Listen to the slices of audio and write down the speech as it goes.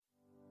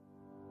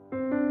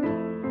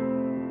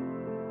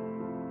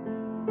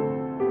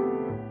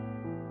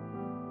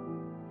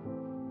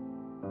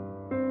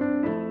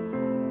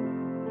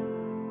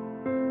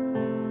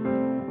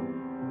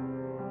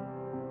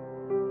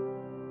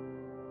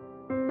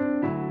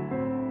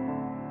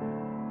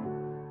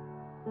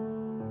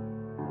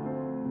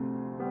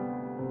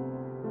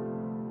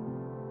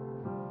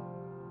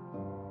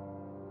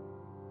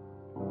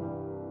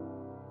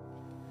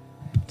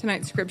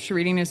Tonight's scripture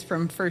reading is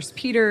from 1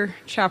 Peter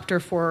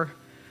chapter 4,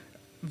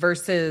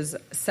 verses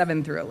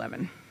 7 through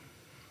 11.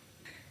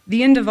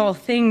 The end of all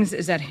things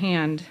is at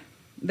hand.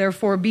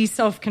 Therefore, be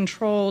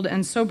self-controlled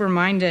and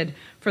sober-minded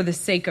for the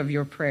sake of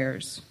your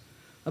prayers.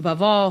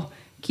 Above all,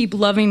 keep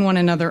loving one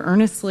another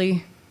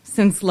earnestly,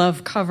 since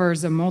love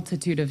covers a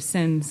multitude of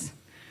sins.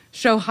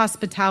 Show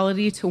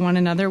hospitality to one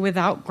another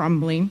without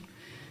grumbling.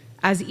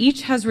 As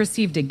each has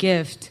received a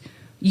gift,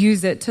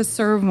 use it to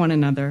serve one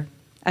another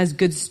as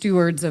good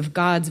stewards of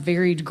God's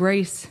varied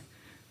grace.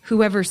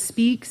 Whoever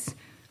speaks,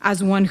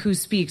 as one who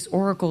speaks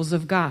oracles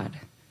of God.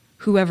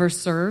 Whoever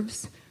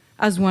serves,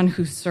 as one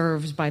who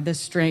serves by the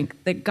strength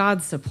that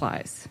God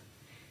supplies,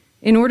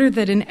 in order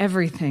that in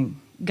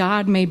everything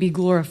God may be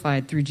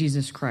glorified through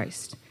Jesus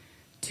Christ.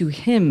 To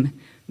him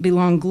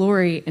belong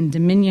glory and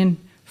dominion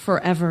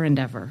forever and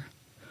ever.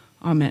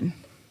 Amen.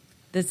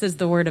 This is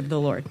the word of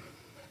the Lord.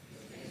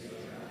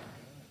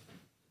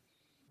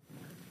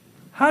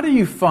 How do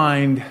you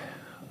find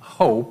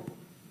hope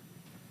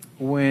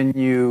when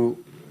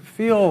you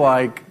feel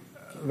like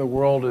the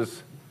world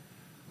is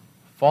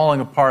falling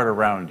apart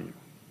around you?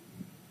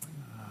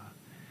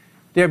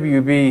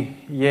 W.B.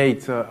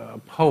 Yeats,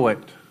 a poet,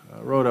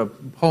 wrote a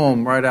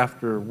poem right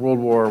after World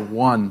War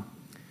I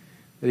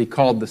that he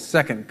called The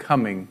Second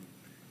Coming.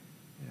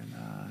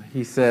 And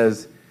he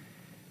says,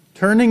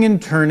 "Turning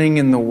and turning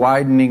in the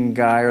widening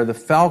gyre, the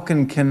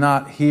falcon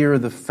cannot hear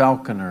the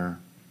falconer.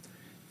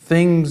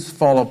 Things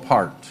fall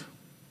apart.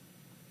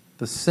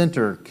 The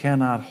center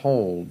cannot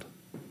hold.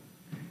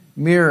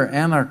 Mere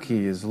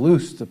anarchy is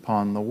loosed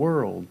upon the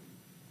world.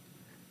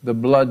 The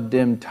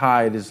blood-dimmed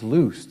tide is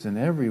loosed, and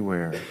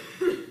everywhere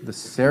the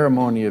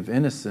ceremony of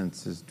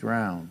innocence is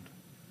drowned.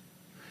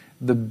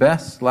 The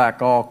best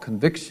lack all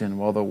conviction,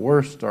 while the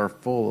worst are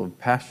full of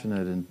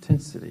passionate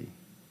intensity.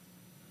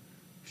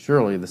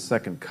 Surely the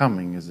second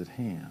coming is at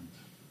hand."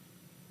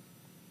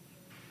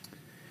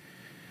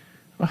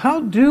 Well,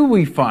 how do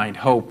we find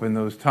hope in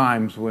those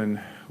times when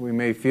we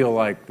may feel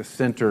like the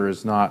center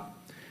is not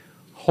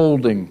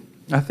holding?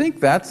 I think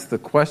that's the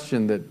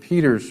question that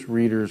Peter's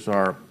readers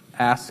are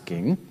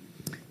asking.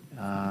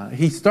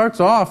 He starts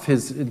off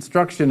his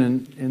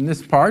instruction in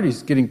this part.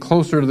 He's getting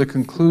closer to the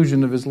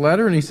conclusion of his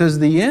letter, and he says,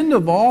 the end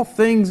of all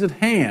things at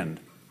hand.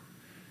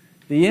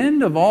 The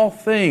end of all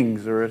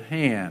things are at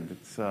hand.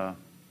 It's,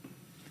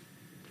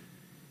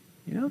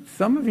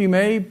 some of you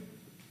may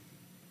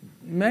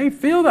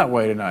feel that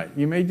way tonight.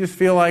 You may just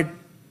feel like,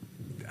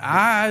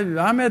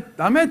 I'm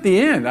at the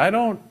end. I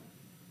don't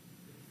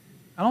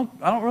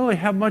really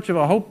have much of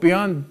a hope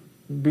beyond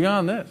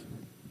this.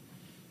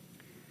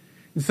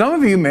 Some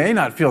of you may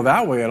not feel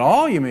that way at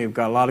all. You may have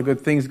got a lot of good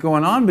things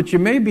going on, but you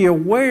may be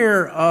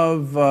aware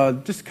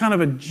of just kind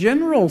of a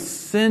general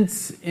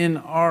sense in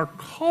our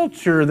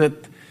culture that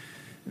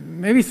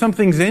maybe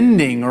something's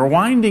ending or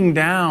winding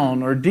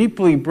down or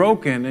deeply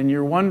broken, and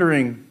you're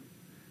wondering,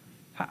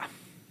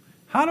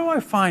 how do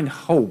I find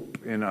hope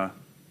in a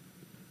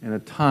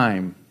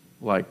time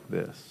like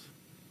this?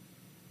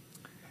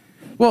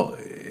 Well,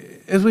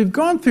 as we've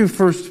gone through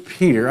 1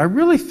 Peter, I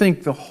really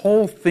think the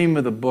whole theme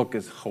of the book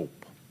is hope.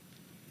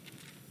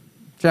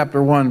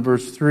 Chapter 1,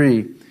 verse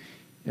 3,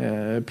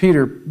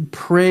 Peter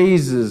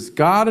praises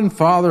God and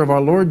Father of our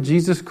Lord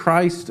Jesus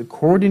Christ.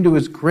 According to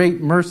his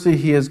great mercy,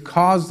 he has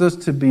caused us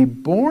to be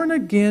born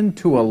again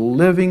to a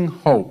living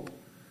hope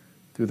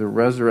through the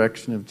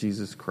resurrection of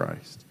Jesus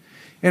Christ.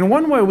 And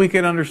one way we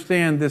can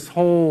understand this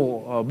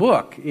whole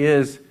book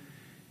is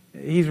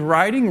he's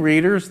writing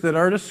readers that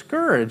are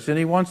discouraged, and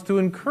he wants to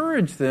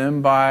encourage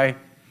them by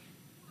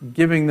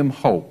giving them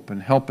hope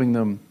and helping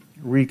them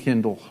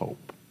rekindle hope.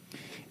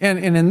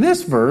 And in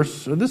this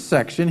verse, or this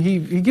section, he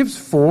gives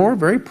 4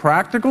 very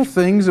practical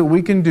things that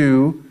we can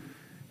do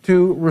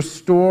to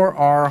restore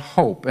our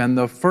hope. And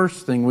the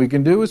first thing we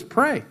can do is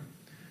pray.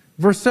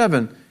 Verse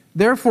 7,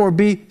 therefore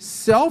be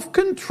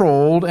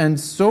self-controlled and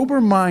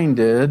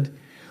sober-minded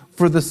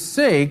for the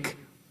sake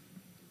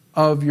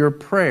of your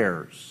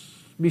prayers.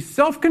 Be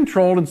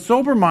self-controlled and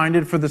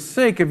sober-minded for the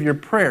sake of your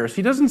prayers.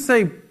 He doesn't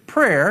say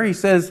prayer, he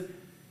says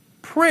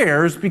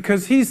prayers,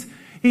 because he's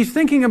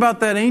thinking about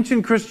that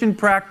ancient Christian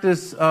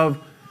practice of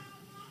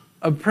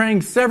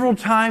praying several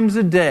times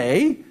a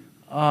day,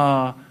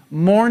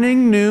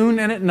 morning, noon,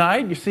 and at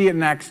night. You see it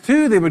in Acts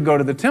 2. They would go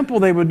to the temple.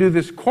 They would do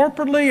this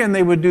corporately, and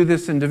they would do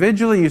this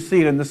individually. You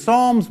see it in the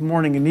Psalms.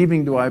 Morning and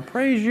evening do I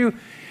praise you.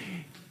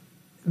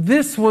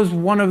 This was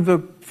one of the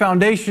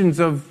foundations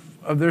of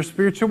their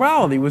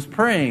spirituality, was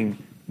praying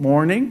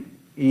morning,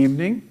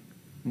 evening,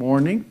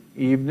 morning,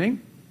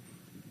 evening.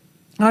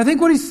 And I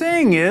think what he's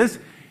saying is,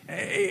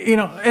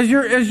 as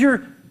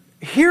you're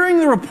hearing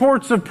the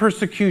reports of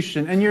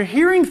persecution, and you're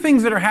hearing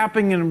things that are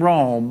happening in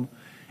Rome,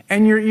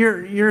 and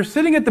you're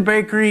sitting at the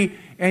bakery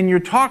and you're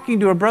talking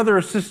to a brother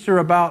or sister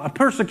about a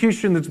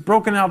persecution that's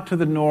broken out to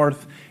the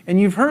north, and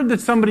you've heard that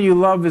somebody you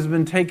love has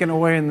been taken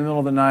away in the middle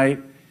of the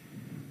night,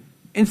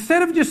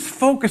 instead of just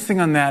focusing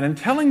on that and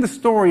telling the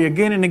story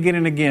again and again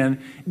and again,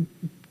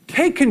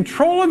 take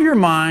control of your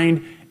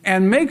mind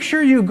and make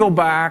sure you go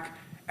back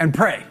and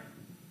pray.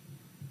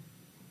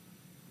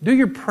 Do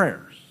your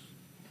prayers.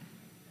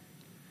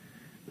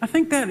 I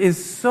think that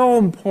is so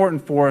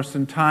important for us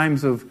in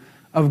times of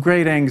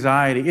great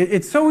anxiety.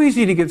 It's so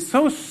easy to get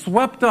so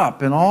swept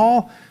up in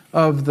all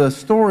of the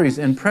stories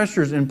and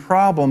pressures and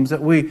problems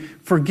that we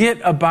forget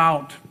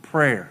about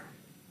prayer.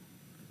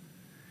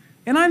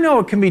 And I know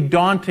it can be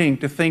daunting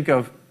to think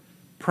of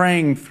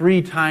praying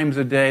 3 times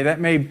a day. That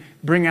may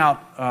bring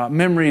out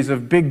memories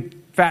of big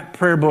fat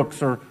prayer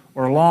books or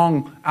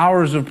long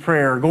hours of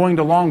prayer, going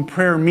to long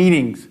prayer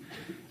meetings.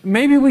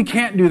 Maybe we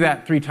can't do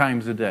that 3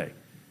 times a day.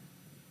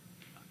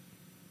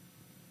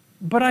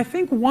 But I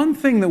think one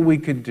thing that we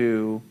could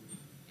do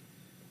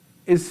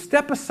is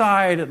step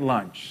aside at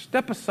lunch,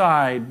 step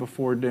aside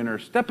before dinner,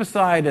 step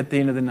aside at the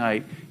end of the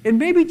night, and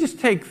maybe just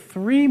take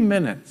 3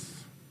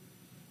 minutes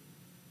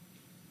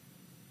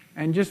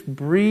and just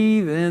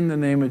breathe in the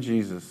name of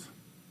Jesus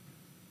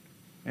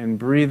and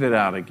breathe it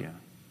out again.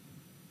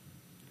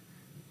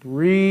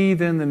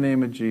 Breathe in the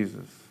name of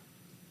Jesus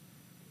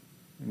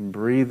and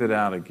breathe it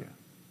out again.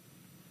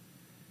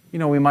 You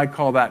know, we might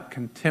call that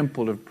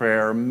contemplative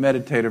prayer, or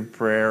meditative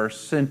prayer, or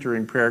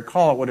centering prayer.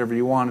 Call it whatever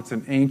you want. It's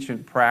an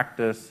ancient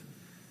practice.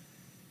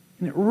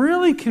 And it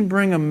really can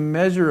bring a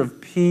measure of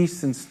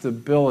peace and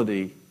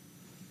stability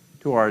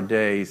to our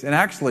days. And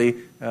actually,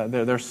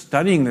 they're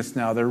studying this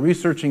now. They're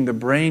researching the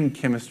brain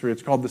chemistry.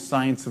 It's called the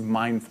science of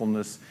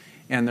mindfulness.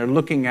 And they're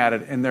looking at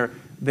it, and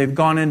they've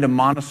gone into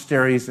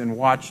monasteries and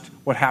watched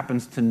what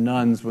happens to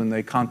nuns when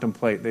they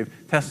contemplate. They've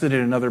tested it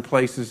in other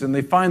places, and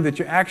they find that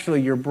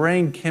your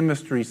brain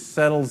chemistry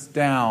settles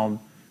down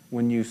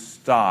when you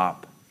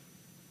stop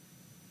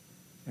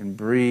and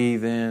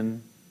breathe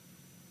in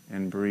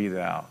and breathe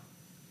out.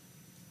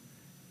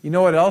 You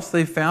know what else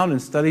they found in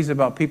studies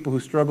about people who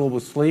struggle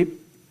with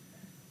sleep?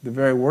 The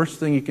very worst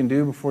thing you can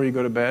do before you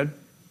go to bed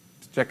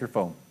is check your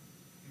phone.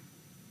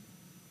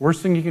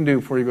 Worst thing you can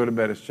do before you go to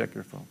bed is check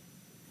your phone.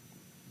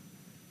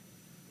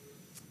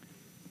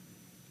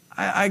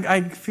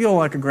 I feel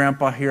like a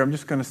grandpa here. I'm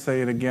just going to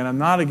say it again. I'm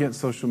not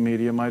against social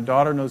media. My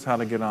daughter knows how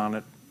to get on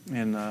it.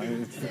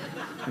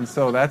 And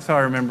so that's how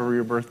I remember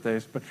your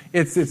birthdays. But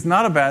it's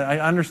not a bad... I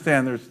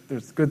understand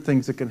there's good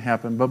things that can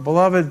happen. But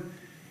beloved,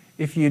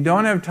 if you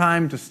don't have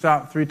time to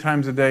stop 3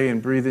 times a day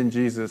and breathe in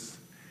Jesus,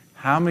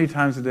 how many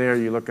times a day are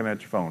you looking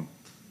at your phone?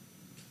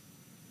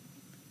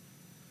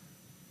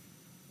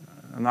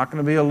 I'm not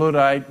going to be a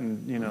Luddite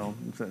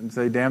and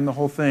say damn the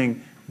whole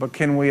thing, but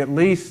can we at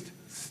least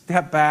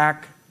step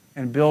back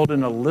and build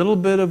in a little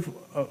bit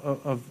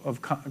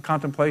of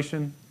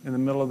contemplation in the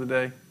middle of the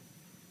day?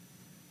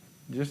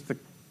 Just to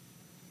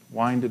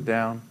wind it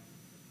down.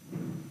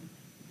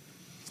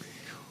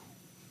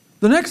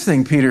 The next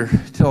thing Peter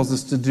tells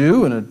us to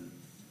do in an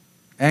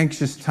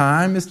anxious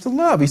time is to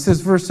love. He says,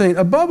 verse 8,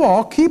 above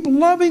all, keep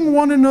loving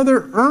one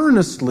another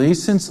earnestly,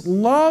 since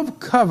love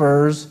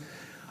covers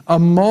a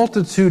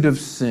multitude of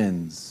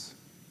sins.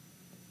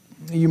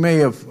 You may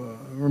have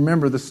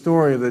remember the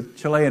story of the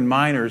Chilean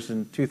miners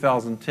in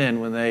 2010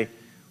 when they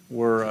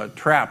were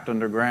trapped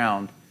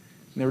underground.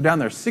 And they were down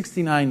there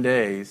 69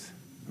 days.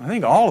 I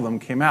think all of them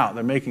came out.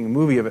 They're making a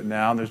movie of it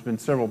now, and there's been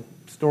several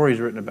stories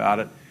written about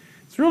it.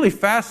 It's really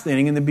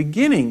fascinating. In the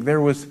beginning,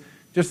 there was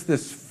just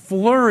this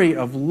flurry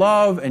of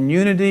love and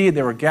unity.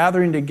 They were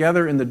gathering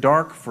together in the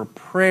dark for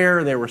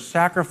prayer. They were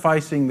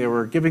sacrificing. They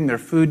were giving their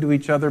food to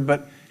each other.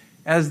 But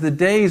as the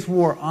days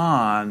wore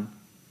on,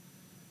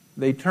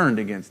 they turned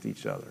against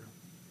each other.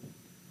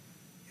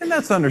 And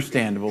that's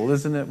understandable,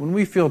 isn't it? When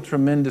we feel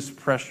tremendous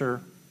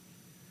pressure,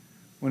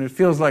 when it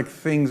feels like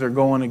things are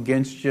going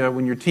against you,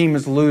 when your team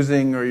is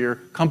losing or your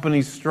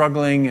company's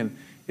struggling, and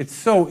it's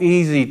so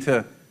easy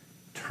to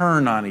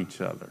turn on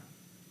each other.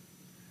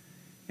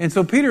 And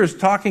so Peter is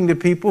talking to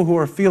people who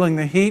are feeling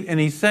the heat, and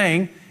he's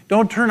saying,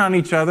 don't turn on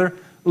each other.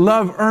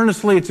 Love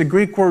earnestly. It's a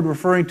Greek word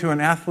referring to an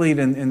athlete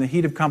in the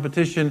heat of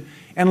competition.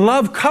 And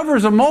love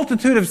covers a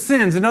multitude of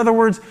sins. In other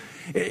words,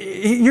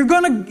 you're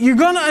going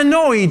to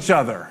annoy each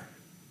other.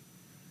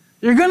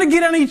 You're going to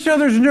get on each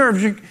other's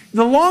nerves.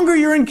 The longer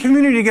you're in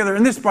community together,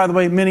 and this, by the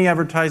way, mini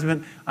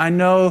advertisement, I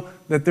know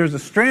that there's a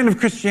strand of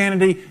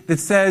Christianity that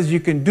says you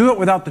can do it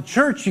without the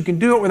church, you can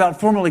do it without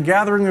formally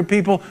gathering with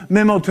people,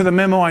 memo to the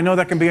memo. I know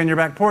that can be on your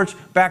back porch,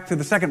 back to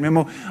the second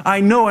memo.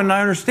 I know and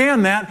I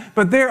understand that,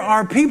 but there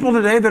are people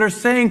today that are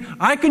saying,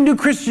 I can do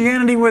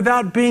Christianity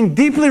without being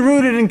deeply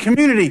rooted in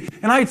community.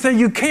 And I'd say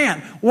you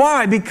can't.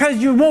 Why? Because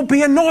you won't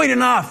be annoyed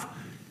enough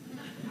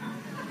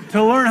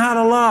to learn how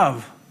to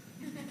love.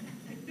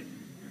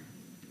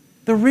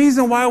 The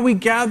reason why we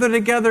gather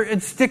together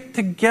and stick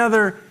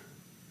together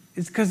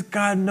is because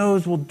God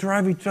knows we'll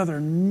drive each other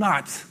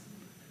nuts,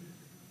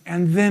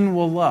 and then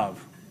we'll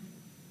love.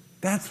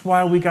 That's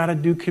why we got to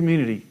do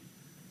community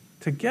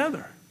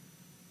together.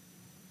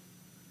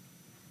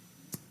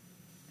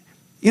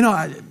 You know,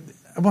 I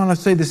want to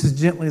say this as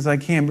gently as I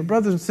can, but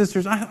brothers and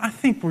sisters, I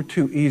think we're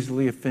too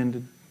easily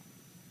offended.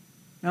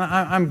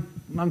 And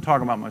I'm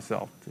talking about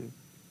myself too.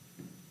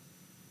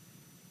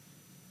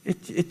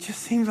 It just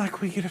seems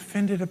like we get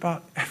offended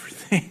about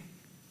everything.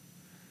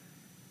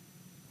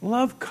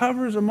 Love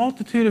covers a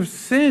multitude of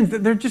sins.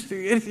 They're just,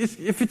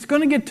 if it's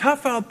going to get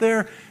tough out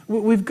there,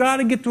 we've got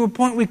to get to a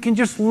point we can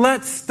just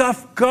let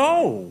stuff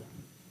go.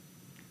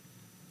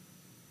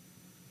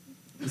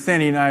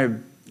 Sandy and I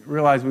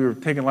realized we were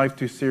taking life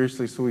too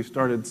seriously, so we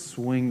started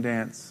swing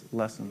dance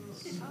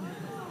lessons.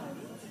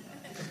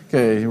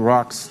 Okay,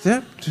 rock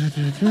step.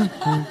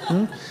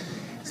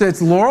 So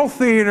it's Laurel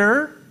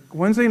Theater,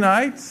 Wednesday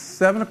nights,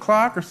 7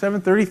 o'clock or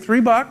 7:30,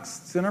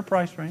 $3. It's in our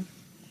price range.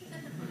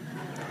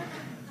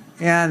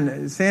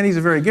 And Sandy's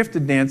a very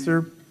gifted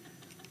dancer.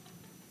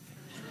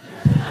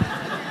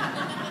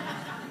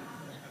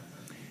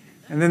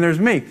 And then there's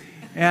me.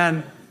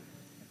 And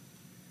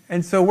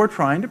so we're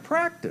trying to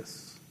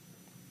practice.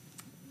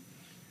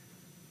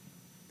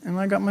 And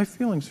I got my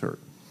feelings hurt.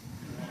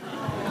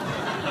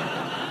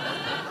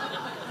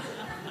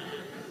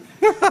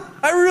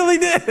 I really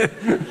did.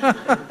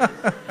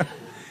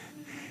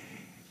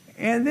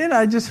 And then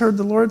I just heard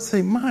the Lord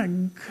say, my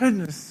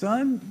goodness,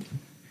 son,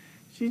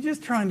 she's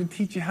just trying to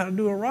teach you how to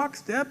do a rock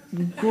step.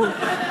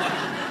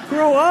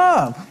 Grow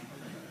up.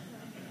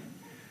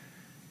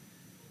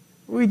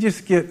 We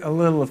just get a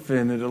little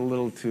offended a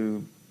little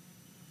too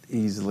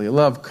easily.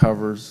 Love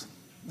covers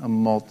a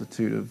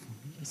multitude of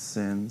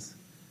sins.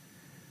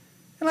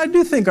 And I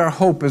do think our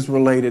hope is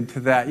related to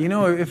that. You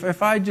know,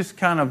 if I just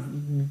kind of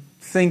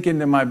sink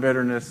into my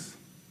bitterness,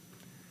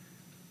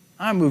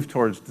 I move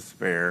towards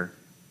despair.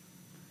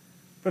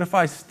 But if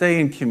I stay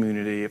in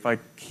community, if I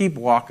keep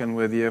walking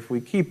with you, if we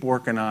keep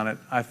working on it,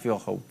 I feel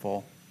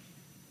hopeful.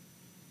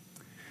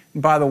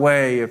 And by the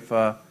way, if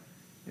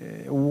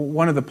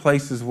one of the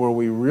places where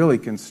we really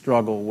can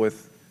struggle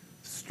with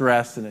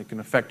stress and it can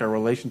affect our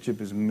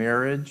relationship is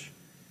marriage.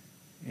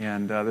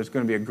 And there's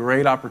going to be a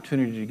great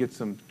opportunity to get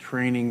some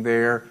training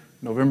there.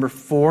 November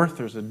 4th,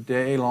 there's a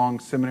day-long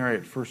seminary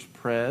at First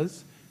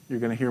Pres. You're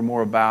going to hear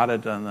more about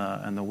it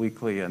on the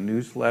weekly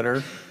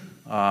newsletter.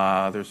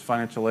 There's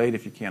financial aid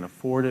if you can't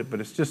afford it, but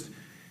it's just,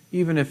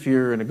 even if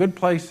you're in a good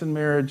place in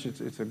marriage,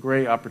 it's a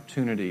great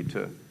opportunity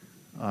to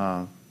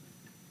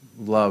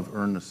love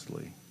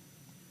earnestly.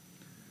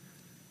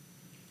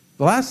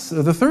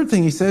 The third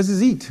thing he says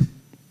is eat.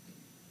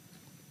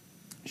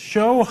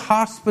 Show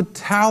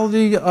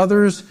hospitality to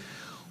others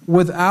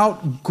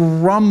without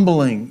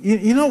grumbling.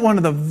 You know, one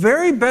of the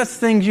very best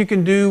things you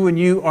can do when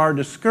you are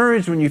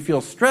discouraged, when you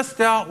feel stressed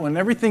out, when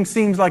everything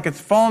seems like it's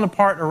falling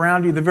apart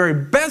around you, the very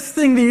best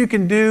thing that you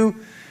can do,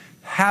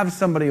 have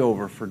somebody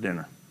over for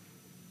dinner.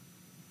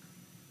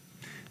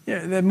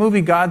 Yeah, the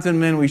movie Gods and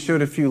Men we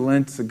showed a few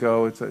Lents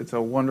ago, it's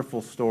a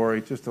wonderful story.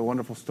 It's just a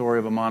wonderful story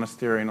of a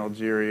monastery in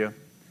Algeria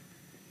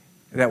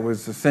that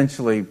was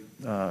essentially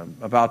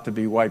about to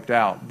be wiped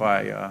out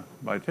by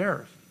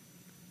terrorists.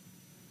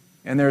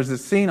 And there's a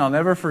scene, I'll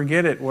never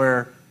forget it,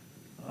 where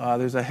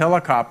there's a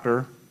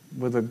helicopter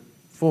with a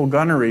full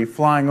gunnery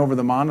flying over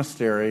the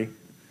monastery,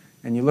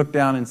 and you look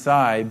down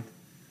inside,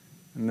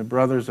 and the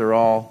brothers are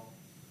all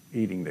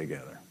eating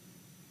together.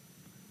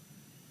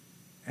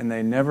 And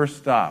they never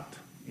stopped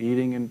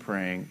eating and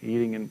praying,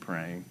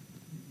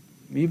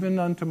 even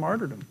unto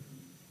martyrdom.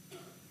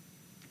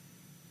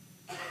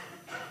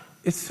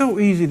 It's so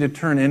easy to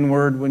turn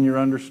inward when you're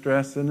under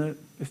stress, isn't it?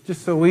 It's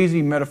just so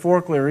easy,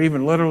 metaphorically or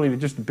even literally, to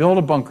just build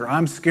a bunker.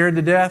 I'm scared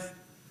to death.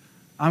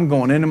 I'm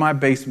going into my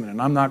basement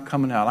and I'm not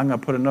coming out. I'm going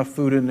to put enough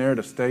food in there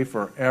to stay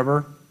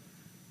forever.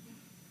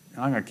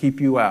 And I'm going to keep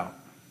you out.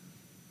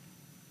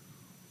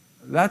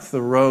 That's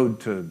the road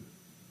to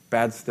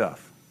bad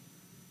stuff.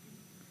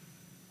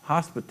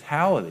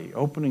 Hospitality,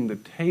 opening the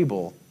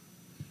table,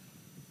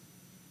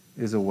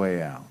 is a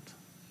way out.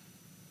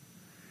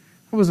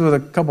 I was with a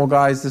couple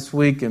guys this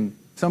week, and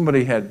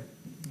somebody had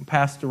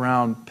passed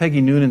around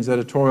Peggy Noonan's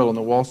editorial in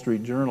the Wall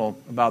Street Journal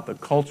about the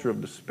culture of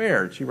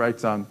despair. She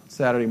writes on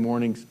Saturday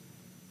mornings.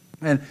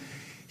 And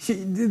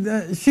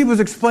she was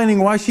explaining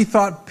why she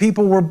thought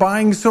people were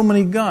buying so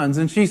many guns.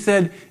 And she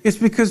said, it's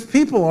because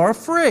people are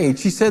afraid.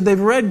 She said they've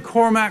read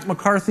Cormac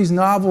McCarthy's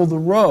novel, The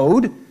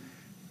Road,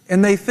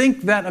 and they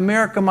think that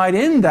America might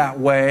end that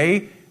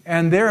way,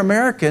 and they're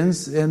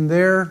Americans, and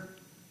they're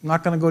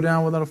not going to go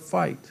down without a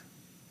fight.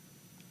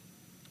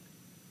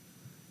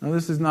 Now,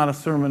 this is not a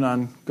sermon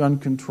on gun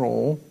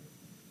control.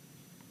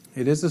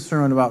 It is a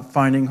sermon about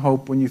finding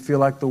hope when you feel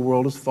like the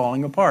world is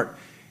falling apart.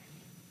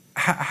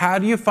 How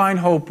do you find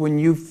hope when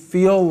you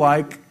feel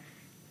like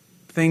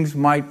things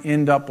might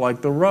end up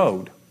like The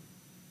Road?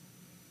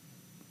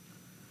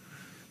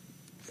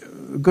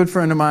 A good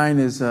friend of mine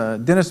is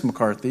Dennis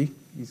McCarthy.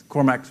 He's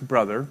Cormac's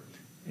brother.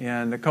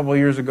 And a couple of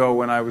years ago,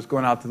 when I was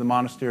going out to the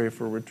monastery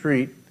for a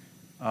retreat,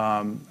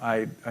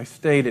 I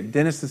stayed at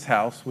Dennis's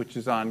house, which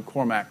is on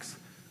Cormac's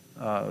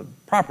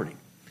property.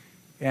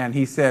 And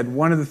he said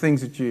one of the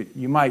things that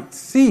you might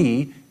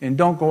see, and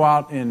don't go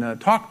out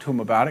and talk to him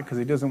about it because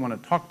he doesn't want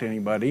to talk to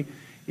anybody,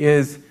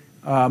 is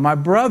my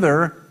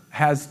brother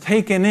has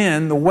taken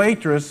in the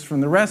waitress from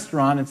the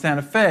restaurant in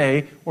Santa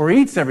Fe, or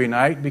eats every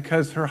night,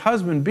 because her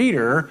husband beat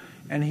her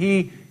and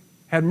he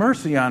had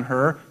mercy on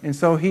her, and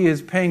so he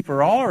is paying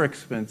for all her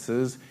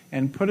expenses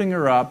and putting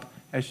her up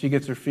as she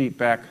gets her feet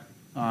back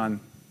on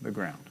the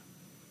ground.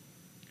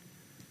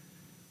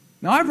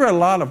 Now, I've read a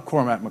lot of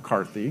Cormac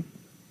McCarthy.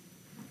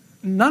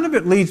 None of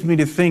it leads me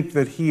to think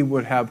that he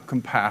would have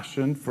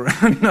compassion for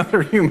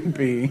another human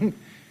being.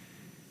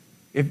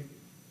 If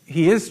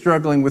he is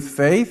struggling with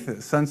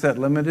faith, Sunset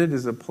Limited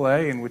is a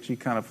play in which he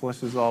kind of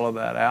fleshes all of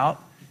that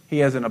out. He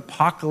has an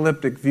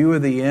apocalyptic view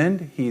of the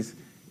end. He's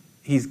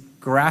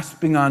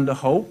grasping onto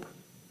hope.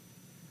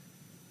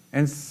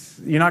 And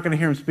you're not going to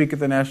hear him speak at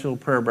the National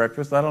Prayer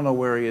Breakfast. I don't know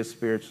where he is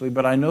spiritually,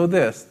 but I know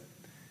this.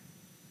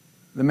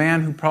 The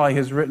man who probably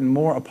has written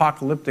more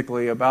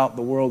apocalyptically about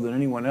the world than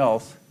anyone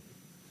else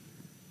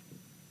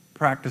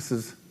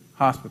practices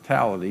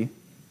hospitality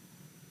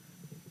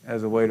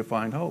as a way to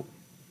find hope.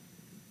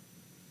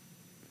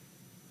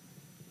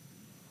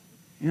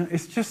 You know,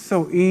 it's just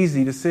so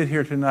easy to sit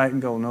here tonight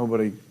and go,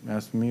 nobody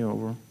asked me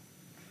over.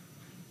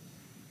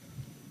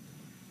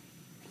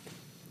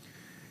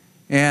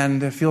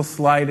 And feel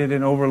slighted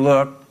and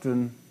overlooked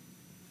and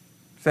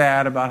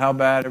sad about how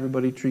bad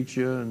everybody treats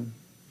you. And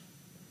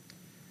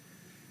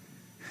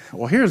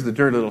well, here's the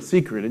dirty little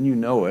secret, and you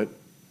know it.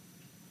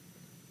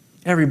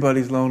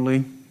 Everybody's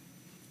lonely.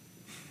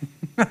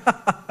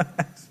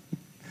 That's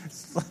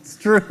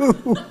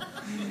true.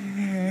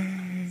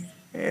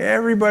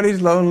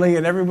 Everybody's lonely,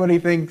 and everybody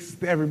thinks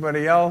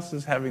everybody else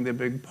is having the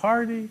big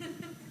party.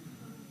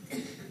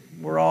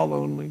 We're all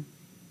lonely.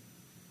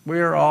 We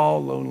are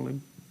all lonely.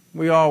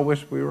 We all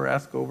wish we were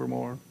asked over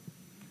more.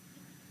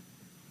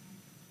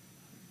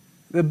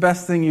 The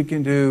best thing you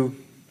can do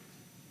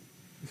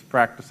is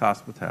practice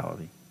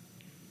hospitality.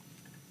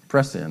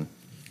 Press in.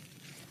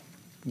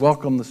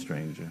 Welcome the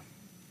stranger.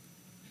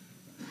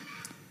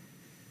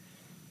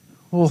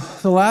 Well,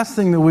 the last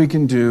thing that we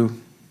can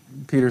do,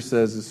 Peter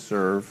says, is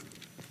serve.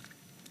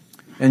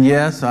 And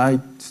yes, I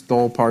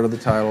stole part of the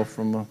title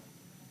from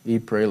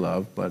Eat, Pray,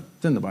 Love, but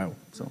it's in the Bible,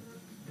 so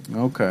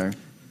okay.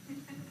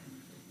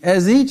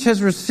 As each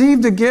has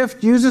received a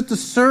gift, use it to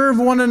serve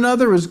one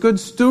another as good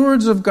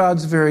stewards of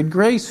God's varied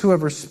grace.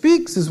 Whoever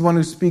speaks is one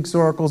who speaks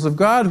oracles of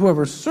God.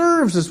 Whoever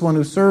serves is one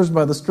who serves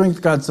by the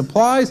strength God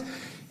supplies,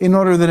 in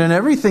order that in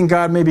everything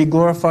God may be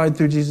glorified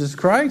through Jesus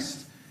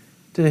Christ.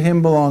 To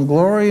him belong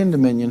glory and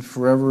dominion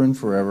forever and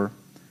forever.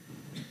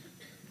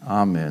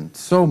 Amen.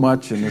 So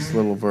much in this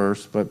little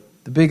verse, but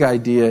the big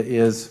idea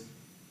is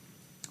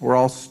we're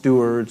all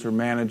stewards or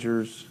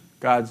managers.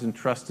 God's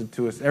entrusted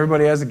to us.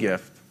 Everybody has a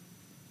gift.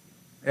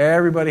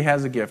 Everybody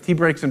has a gift. He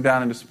breaks them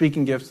down into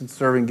speaking gifts and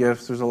serving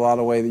gifts. There's a lot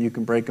of way that you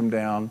can break them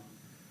down.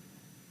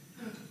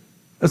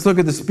 Let's look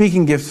at the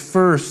speaking gifts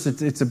first.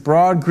 It's a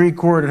broad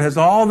Greek word. It has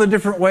all the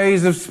different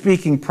ways of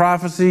speaking.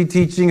 Prophecy,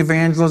 teaching,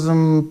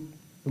 evangelism,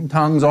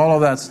 tongues, all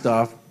of that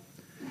stuff.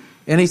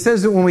 And he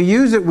says that when we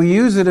use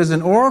it as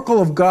an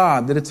oracle of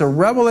God, that it's a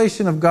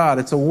revelation of God.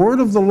 It's a word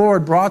of the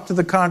Lord brought to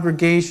the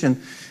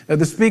congregation.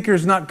 The speaker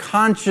is not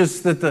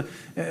conscious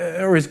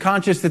is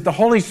conscious that the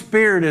Holy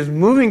Spirit is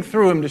moving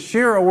through him to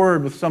share a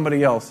word with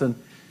somebody else. And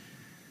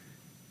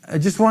I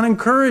just want to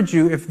encourage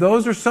you, if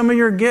those are some of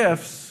your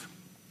gifts,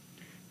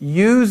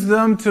 use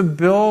them to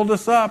build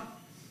us up.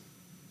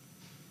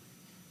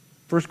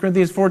 1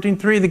 Corinthians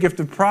 14:3, the gift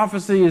of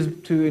prophecy is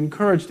to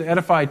encourage, to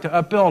edify, to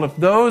upbuild. If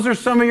those are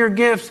some of your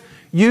gifts,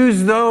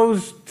 use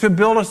those to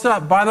build us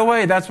up. By the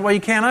way, that's why you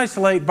can't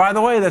isolate. By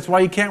the way, that's why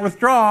you can't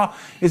withdraw,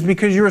 is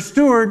because you're a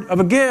steward of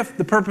a gift.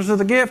 The purpose of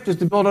the gift is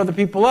to build other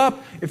people up.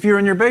 If you're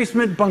in your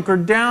basement,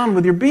 bunkered down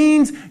with your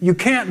beans, you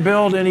can't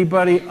build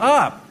anybody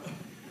up.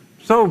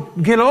 So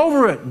get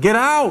over it. Get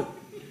out.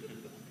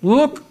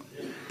 Look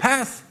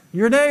past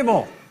your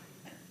navel.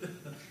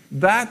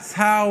 That's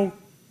how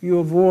you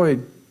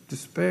avoid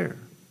despair.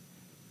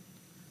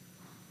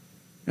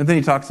 And then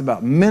he talks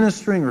about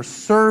ministering or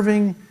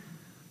serving.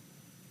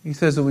 He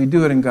says that we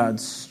do it in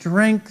God's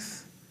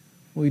strength.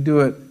 We do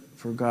it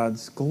for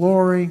God's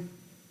glory.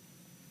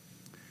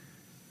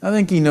 I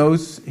think he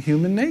knows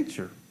human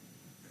nature.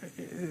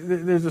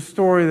 There's a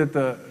story that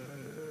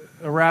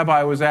a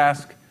rabbi was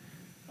asked,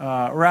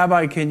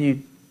 Rabbi, can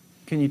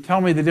you tell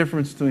me the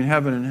difference between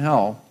heaven and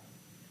hell?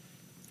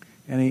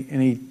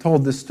 And he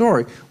told this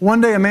story.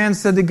 One day a man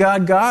said to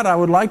God, God, I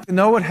would like to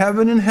know what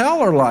heaven and hell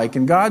are like.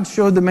 And God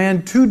showed the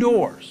man two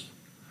doors.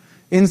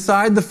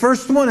 Inside the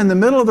first one, in the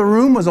middle of the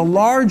room, was a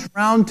large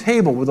round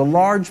table with a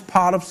large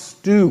pot of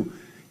stew.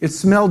 It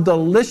smelled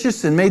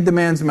delicious and made the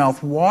man's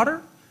mouth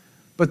water.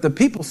 But the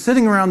people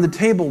sitting around the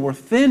table were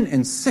thin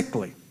and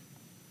sickly.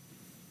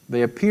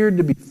 They appeared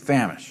to be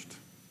famished.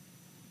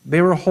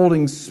 They were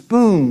holding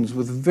spoons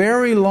with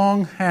very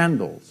long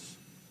handles.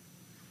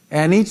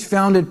 And each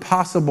found it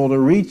possible to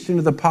reach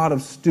into the pot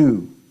of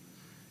stew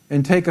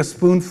and take a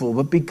spoonful.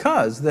 But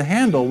because the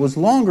handle was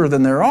longer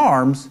than their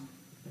arms,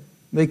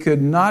 they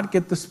could not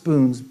get the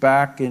spoons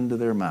back into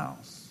their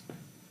mouths.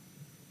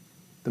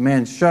 The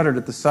man shuddered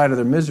at the sight of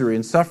their misery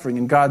and suffering,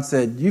 and God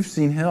said, you've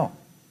seen hell.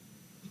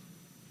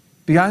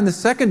 Behind the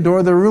second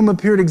door, the room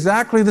appeared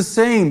exactly the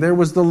same. There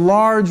was the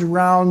large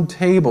round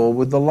table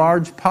with the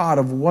large pot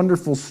of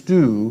wonderful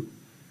stew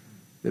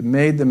that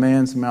made the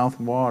man's mouth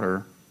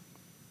water.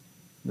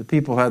 The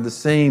people had the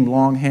same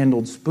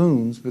long-handled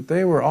spoons, but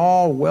they were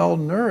all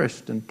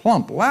well-nourished and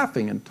plump,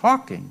 laughing and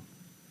talking.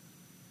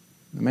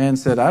 The man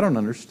said, I don't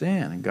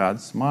understand. And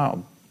God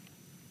smiled.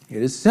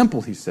 It is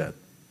simple, he said.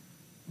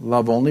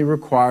 Love only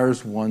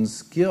requires one's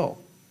skill.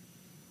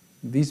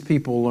 These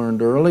people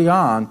learned early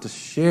on to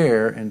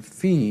share and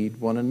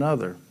feed one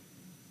another,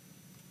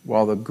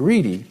 while the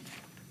greedy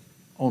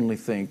only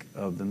think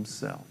of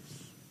themselves.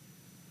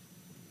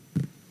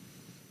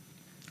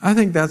 I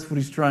think that's what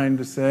he's trying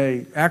to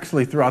say,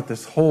 actually throughout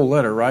this whole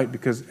letter, right?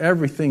 Because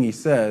everything he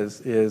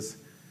says is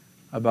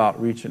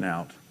about reaching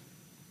out.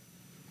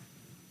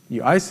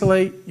 You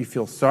isolate, you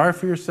feel sorry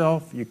for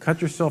yourself, you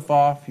cut yourself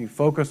off, you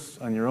focus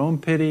on your own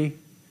pity,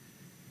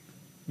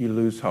 you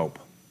lose hope.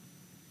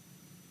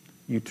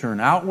 You turn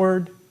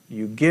outward,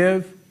 you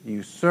give,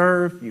 you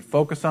serve, you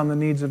focus on the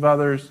needs of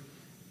others,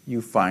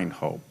 you find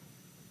hope.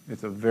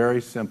 It's a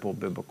very simple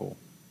biblical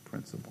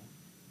principle.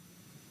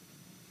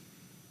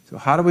 So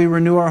how do we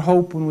renew our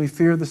hope when we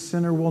fear the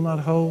sinner will not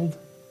hold?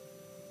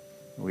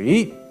 We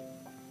eat,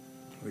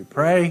 we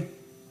pray,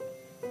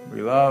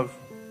 we love,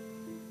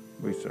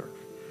 we serve.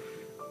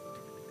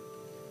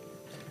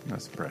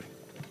 Let's pray.